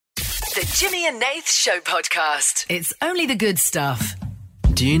The Jimmy and Nath Show Podcast. It's only the good stuff.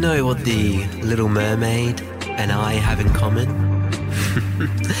 Do you know what the Little Mermaid and I have in common?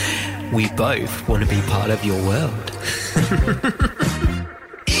 We both want to be part of your world.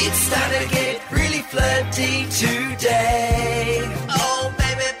 It's time to get really flirty today. Oh,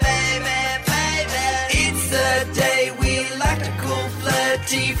 baby, baby, baby. It's the day we like to call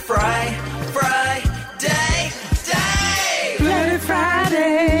Flirty Friday. Flirty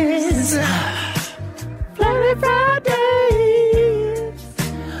Fridays. Flirty Fridays.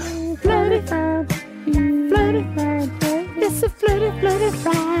 Flirty Fridays. Flirty Fridays. It's a flirty Friday.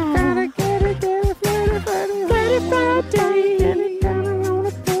 Gotta get it, flirty Friday. Flirty Friday.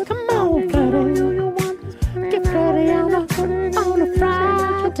 Come on, flirty. Get flirty on a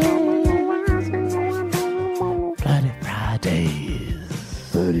Friday. Flirty Fridays.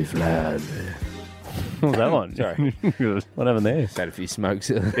 Flirty Friday. What was that one? Sorry. What happened there? Had a few smokes.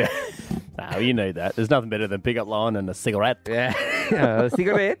 Yeah. No, you need that. There's nothing better than pick-up line and a cigarette. Yeah.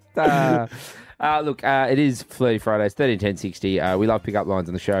 Cigarette. Look, it is Flirty Fridays, 131060. We love pick-up lines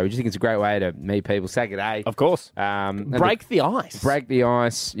on the show. We just think it's a great way to meet people. Say good day. Of course. Break the ice. Break the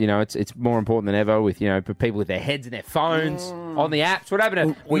ice. You know, it's more important than ever with, people with their heads in their phones, on the apps. What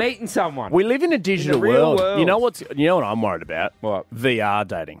happened to meeting someone? We live in a digital real world. You know what I'm worried about? What? VR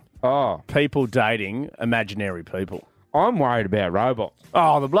dating. Oh. People dating imaginary people. I'm worried about robots.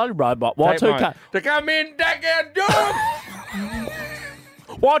 Oh, the bloody robot. To come in, take our job.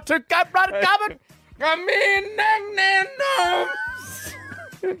 Y2K, brother, coming. Come in,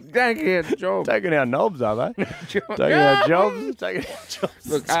 take our job. Taking our knobs, are they? Taking our jobs.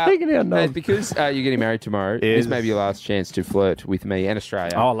 Look, taking our knobs. because you're getting married tomorrow, this may be your last chance to flirt with me and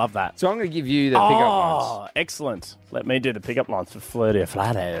Australia. Oh, I love that. So I'm going to give you the pick-up lines. Oh, excellent. Let me do the pick-up lines for Flirty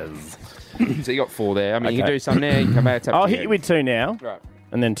Fridays. So you got 4 there. I mean, you can do some now. You can come back. It's up I'll to hit you with 2 now. Right.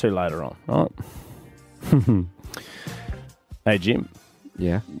 And then 2 later on. All right. Hey, Jim.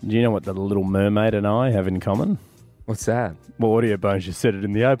 Yeah. Do you know what the Little Mermaid and I have in common? What's that? Well, audio bones just said it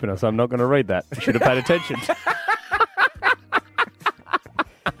in the opener, so I'm not going to read that. You should have paid attention.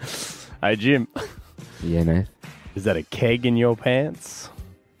 Hey, Jim. Yeah, Nate. Is that a keg in your pants?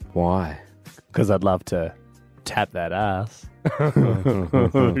 Why? Because I'd love to tap that ass.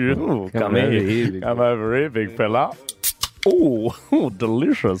 Ooh, come here. Come over here, big fella. Ooh,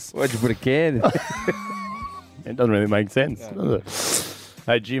 delicious. Why'd you put a can in? It doesn't really make sense, does it?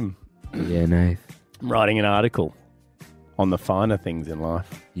 Hey, Jim. Yeah, Nate. I'm writing an article on the finer things in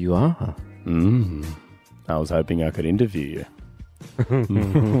life. You are? I was hoping I could interview you.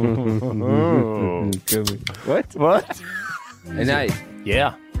 What? Hey, Nate.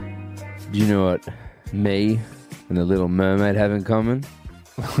 Yeah. Do you know what me and the Little Mermaid have in common?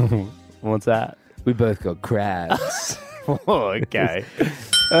 What's that? We both got crabs. Oh, okay.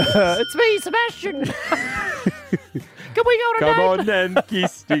 It's me, Sebastian. Can we go to Come on and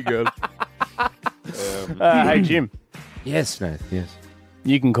kiss the girl. Hey, Jim. Yes, Nate, yes.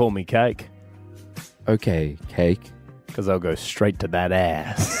 You can call me Cake. Okay, Cake. Because I'll go straight to that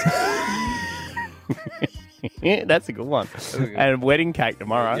ass. Yeah, that's a good one. And wedding cake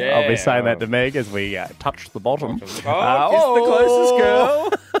tomorrow. Yeah. I'll be saying that to Meg as we touch the bottom. Kiss the closest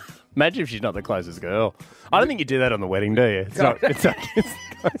girl. Imagine if she's not the closest girl. I don't think you do that on the wedding, do you? It's the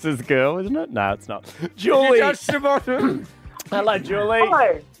closest girl, isn't it? No, it's not. Julie. You touched the bottom. Hello, Julie.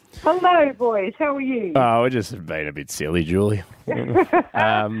 Hello, boys. How are you? Oh, we're just being a bit silly, Julie.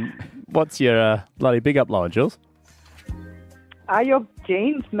 What's your bloody big up line, Jules? Are your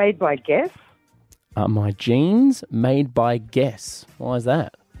jeans made by Guess? Are my jeans made by Guess? Why is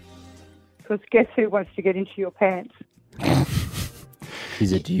that? Because guess who wants to get into your pants?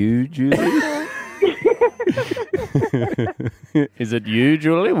 Is it you, Julie? Is it you,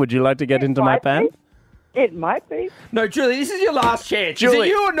 Julie? Would you like to get into my pants? It might be. No, Julie, this is your last chance. Julie. Is it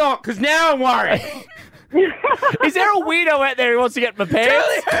you or not? Because now I'm worried. Is there a weirdo out there who wants to get in my pants?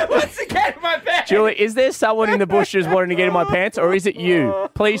 Julie, who wants to get in my pants? Julie, is there someone in the bushes wanting to get in my pants, or is it you?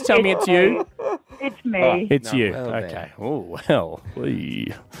 Please tell me it's you. It's me. It's you. well then. Okay. Oh, well.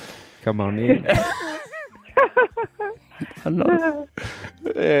 Wee. Come on in. I'm not...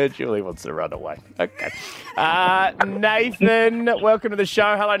 Julie wants to run away. Okay. Nathan, welcome to the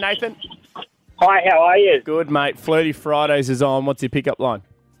show. Hello, Nathan. Hi, how are you? Good, mate. Flirty Fridays is on. What's your pickup line?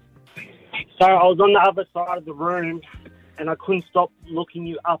 So I was on the other side of the room and I couldn't stop looking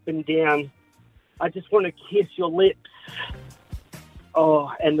you up and down. I just want to kiss your lips.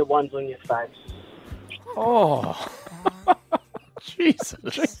 Oh, and the ones on your face. Oh.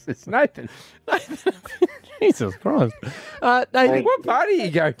 Jesus. Nathan. Jesus Christ. Nathan, What party you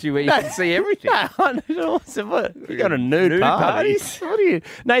go to where you can see everything? What? You got a nude party? parties? What are you,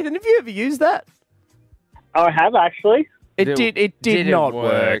 Nathan? Have you ever used that? I have actually. It did didn't not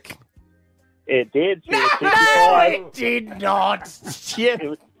work. It did. She was 55. It did not. Yeah. It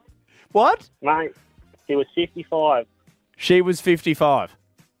was, What? mate, she was 55. She was 55.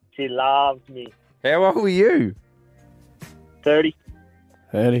 She loved me. How old were you? 30.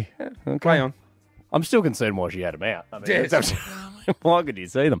 30. Okay. Play on. I'm still concerned why she had them out. I mean, Yes. it's why could you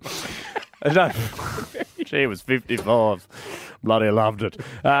see them? No. She was 55. Bloody loved it.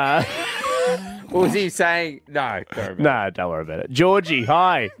 What was he saying? No, don't worry about No, don't worry about it. Georgie,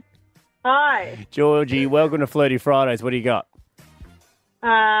 hi. Hi. Georgie, welcome to Flirty Fridays. What do you got?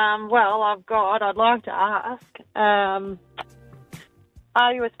 Well, I'd like to ask, are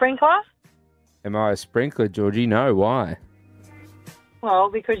you a sprinkler? Am I a sprinkler, Georgie? No, why? Well,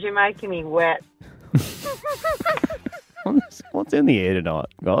 because you're making me wet. What's in the air tonight,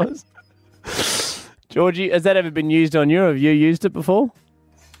 guys? Georgie, has that ever been used on you? Have you used it before?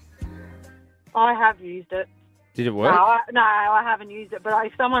 I have used it. Did it work? No, I haven't used it. But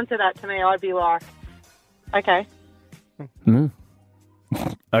if someone said that to me, I'd be like, okay.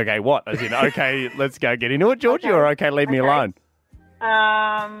 Okay, what? As in, okay, let's go get into it, Georgie, or okay, leave me Okay. alone?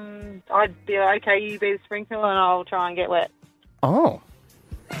 I'd be like, okay, you be the sprinkler and I'll try and get wet. Oh.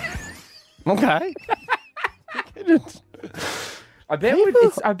 Okay. I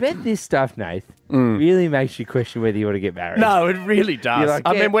bet this stuff, Nath, really makes you question whether you want to get married. No, it really does. You're like,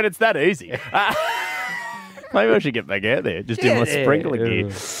 I yeah. mean, when it's that easy. Maybe I should get back out there, just in my Yeah. sprinkler gear.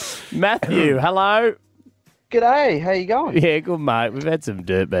 Matthew, hello. G'day, how you going? Yeah, good mate. We've had some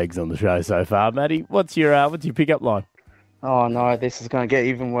dirtbags on the show so far, Matty. What's your pickup line? Oh no, this is going to get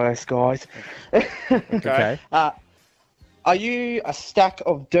even worse, guys. Okay. Are you a stack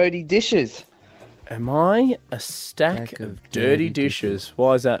of dirty dishes? Am I a stack of dirty dishes?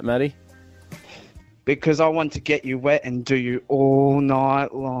 Why is that, Matty? Because I want to get you wet and do you all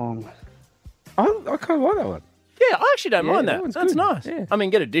night long. I kind of like that one. Yeah, I actually don't mind that that. one's That's good. nice. Yeah. I mean,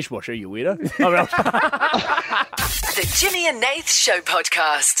 get a dishwasher, you weirdo. The Jimmy and Nath Show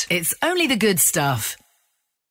Podcast. It's only the good stuff.